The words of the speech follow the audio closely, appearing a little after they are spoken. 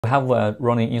I have a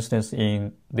running instance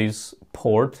in this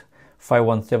port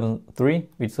 5173.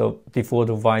 It's a default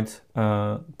white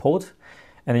port,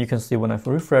 and you can see when I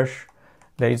refresh,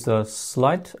 there is a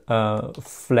slight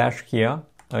flash here.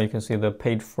 You can see the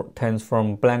page turns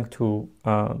from blank to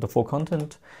the full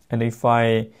content. And if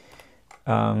I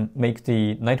make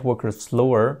the network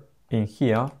slower in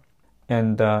here,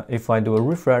 and if I do a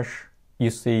refresh,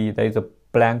 you see there is a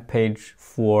blank page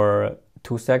for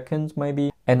 2 seconds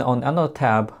maybe. And on another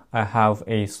tab, I have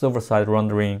a server-side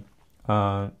rendering,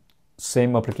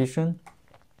 same application,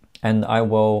 and I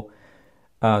will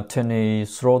turn the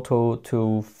throttle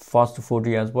to fast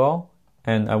 4G as well,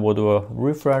 and I will do a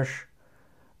refresh,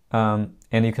 and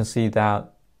you can see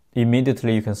that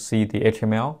immediately you can see the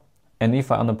HTML. And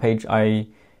if on the page I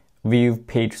view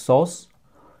page source,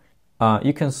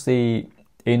 you can see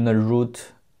in the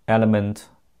root element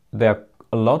there are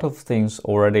a lot of things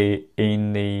already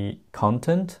in the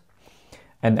content,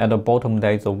 and at the bottom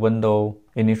there is a window.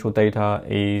 Initial data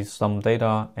is some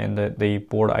data, and the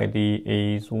board ID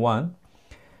is 1.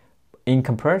 In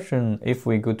comparison, if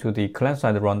we go to the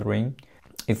client-side rendering,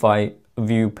 if I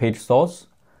view page source,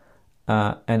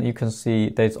 and you can see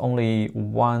there's only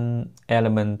one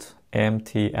element,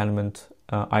 empty element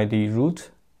ID root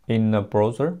in the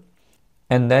browser,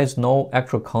 and there's no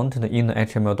actual content in the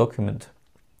HTML document.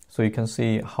 So you can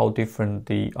see how different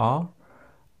they are.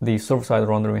 The server-side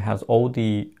rendering has all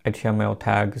the HTML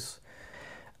tags,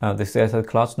 the CSS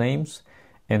class names,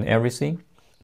 and everything.